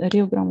of the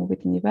real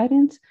Gromov-Witten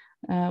invariants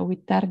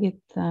with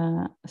target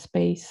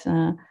space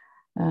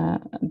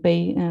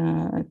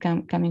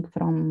coming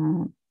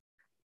from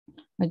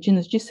a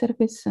genus G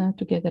surface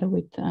together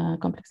with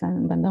complex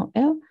line bundle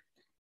L.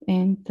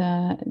 And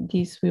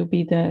these will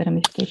be the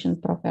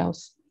ramification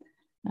profiles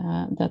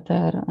that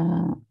are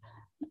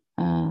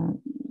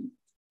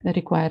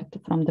required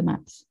from the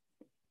maps.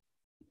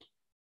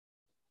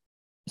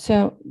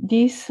 So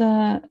this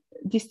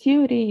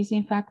theory is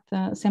in fact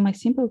a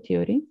semi-simple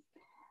theory.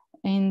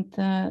 And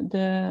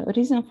the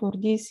reason for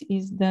this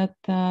is that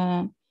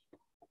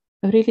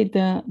really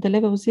the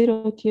level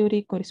 0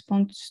 theory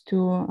corresponds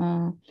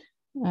to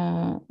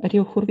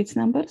real Hurwitz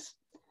numbers.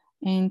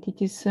 And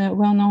it is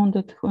well known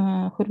that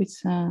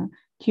Hurwitz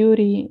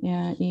theory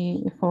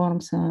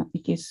forms,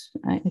 it is,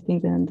 I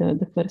think,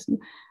 the first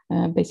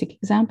basic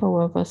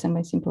example of a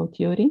semi-simple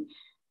theory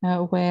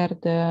where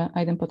the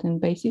idempotent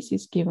basis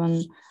is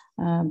given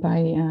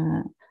by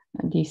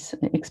this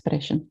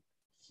expression.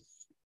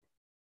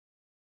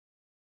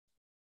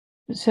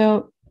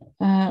 So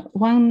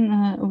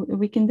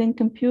we can then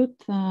compute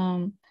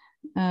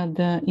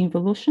the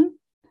involution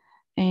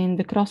and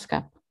the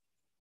cross-cap.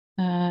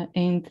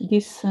 And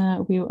this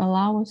will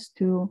allow us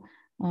to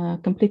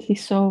completely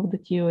solve the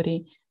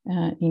theory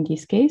in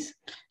this case.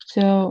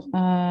 So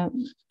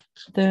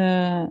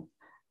the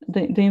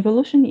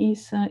involution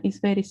is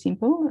very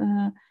simple.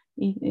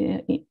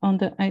 On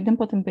the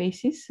idempotent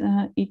basis,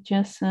 it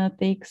just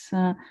takes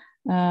a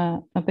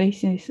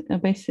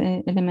base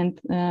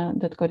element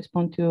that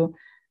correspond to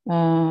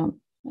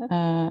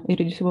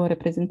irreducible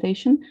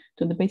representation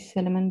to the basis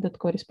element that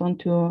correspond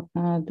to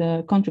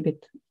the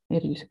conjugate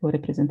irreducible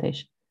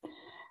representation.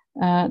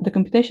 The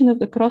computation of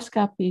the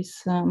cross-cap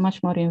is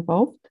much more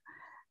involved.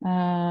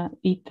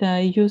 It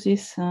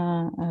uses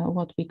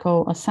what we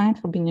call a sign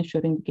Frobenius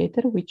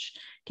indicator, which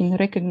can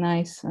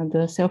recognize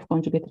the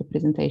self-conjugate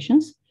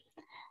representations.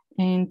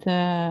 And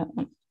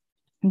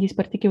this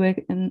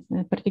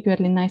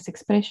particularly nice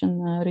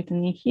expression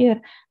written in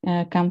here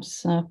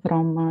comes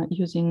from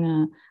using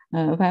a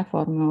wire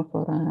formula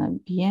for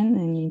Bn,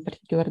 and in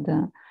particular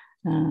the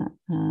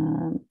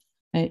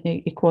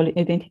equality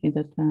identity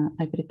that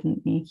I've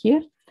written in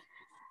here.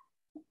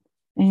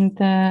 And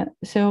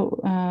so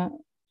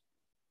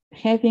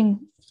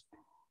having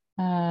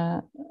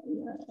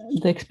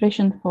the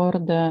expression for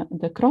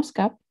the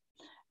cross-cap,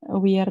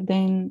 we are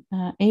then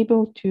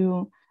able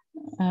to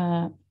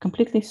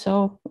completely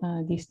solve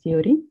this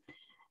theory,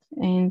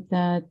 and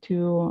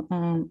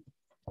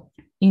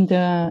in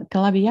the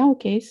Calabi-Yau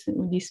case,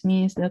 this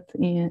means that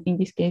in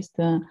this case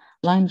the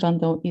line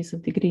bundle is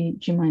of degree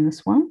G-1.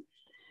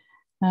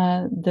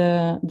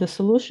 The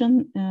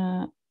solution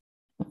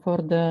for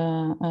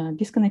the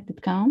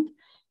disconnected count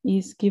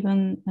is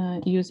given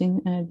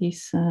using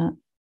this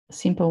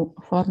simple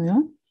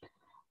formula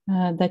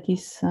that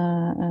is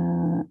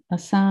a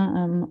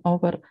sum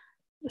over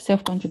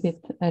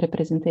self-conjugate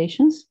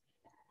representations.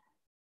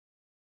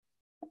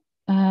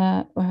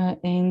 And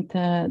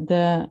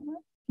the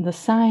the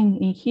sign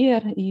in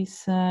here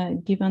is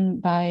given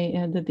by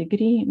the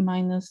degree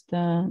minus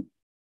the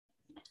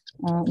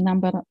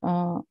number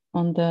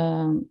on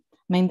the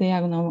main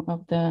diagonal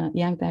of the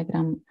Young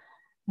diagram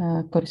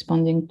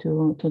corresponding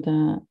to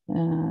the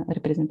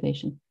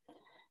representation.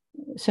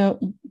 So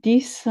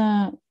this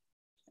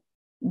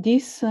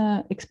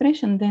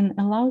expression then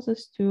allows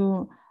us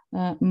to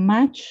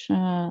match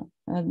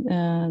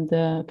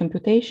the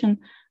computation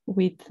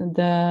with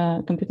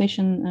the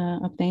computation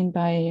obtained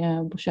by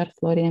Bouchard,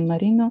 Flory, and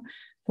Marino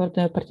for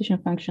the partition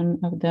function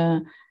of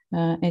the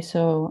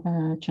SO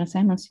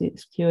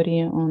transaminase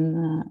theory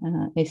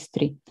on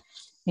S3.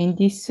 And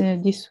this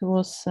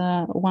was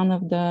one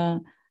of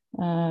the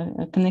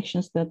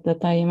connections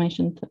that I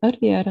mentioned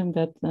earlier, and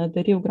that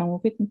the real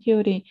Gromov-Witten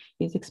theory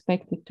is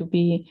expected to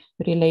be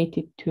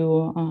related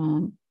to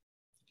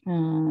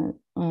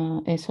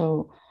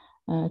SO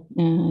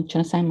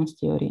transaminase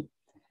theory.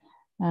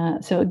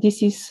 So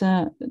this is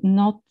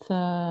not,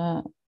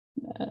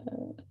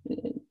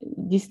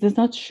 this does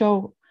not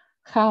show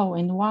how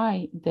and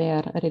why they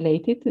are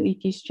related.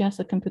 It is just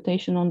a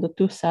computation on the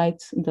two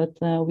sides that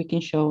we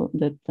can show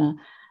that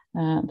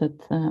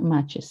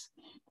matches.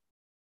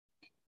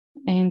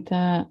 And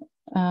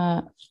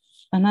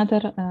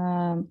another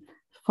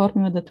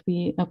formula that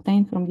we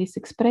obtain from this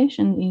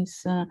expression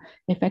is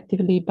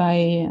effectively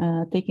by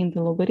taking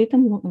the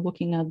logarithm,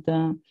 looking at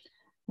the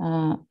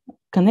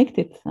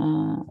connected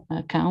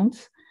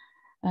counts.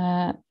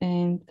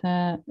 And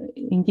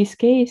in this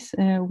case,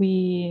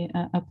 we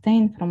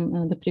obtain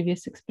from the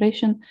previous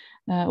expression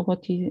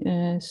what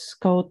is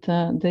called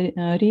the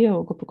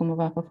Rio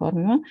Gromov-Witten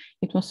formula.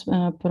 It was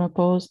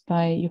proposed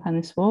by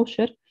Johannes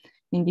Wolscher,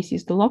 and this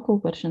is the local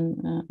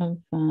version of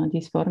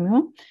this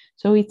formula.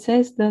 So it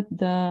says that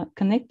the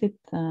connected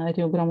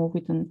Rio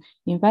Gromov-Witten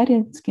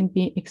invariants can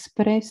be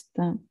expressed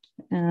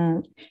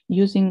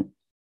using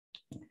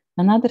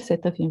another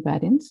set of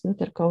invariants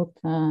that are called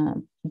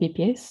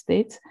BPS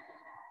states.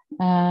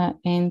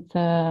 And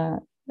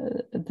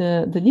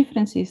the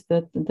difference is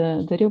that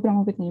the Rio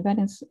Gromov-Witten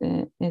invariants,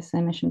 as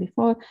I mentioned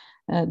before,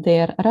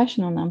 they are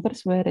rational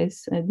numbers,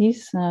 whereas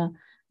these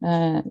new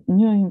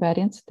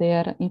invariants, they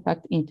are in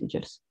fact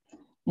integers.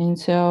 And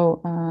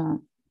so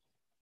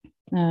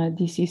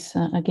this is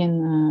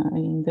again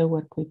in the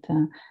work with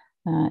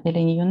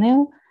Eleni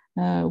Ionel,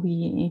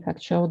 we in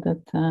fact show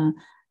that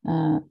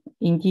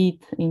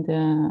indeed in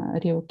the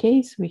real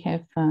case we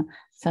have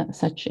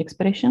such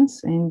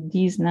expressions, and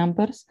these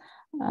numbers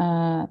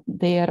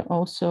they are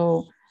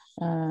also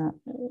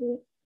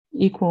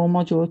equal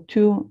modulo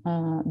to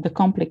the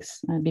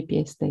complex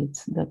BPS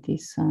states. That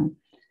is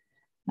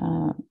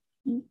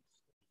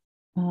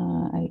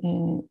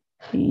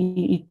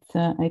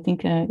I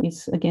think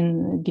it's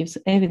again gives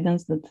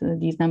evidence that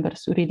these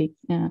numbers really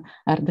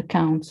are the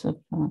counts of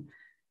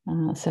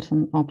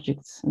certain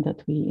objects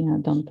that we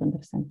don't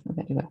understand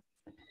very well.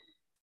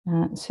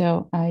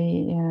 So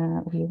I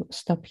will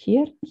stop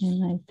here,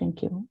 and I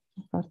thank you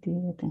for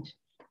the attention.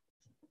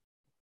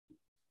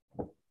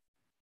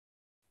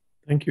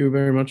 Thank you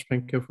very much,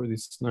 Penka, for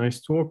this nice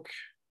talk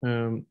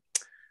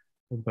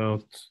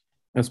about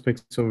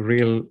aspects of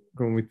real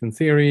Gromov-Witten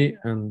theory,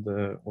 and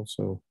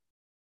also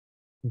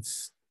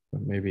its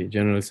maybe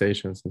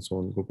generalizations and so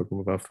on,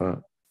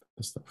 Gromov-Witten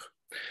stuff.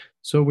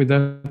 So with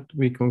that,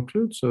 we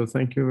conclude. So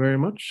thank you very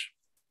much.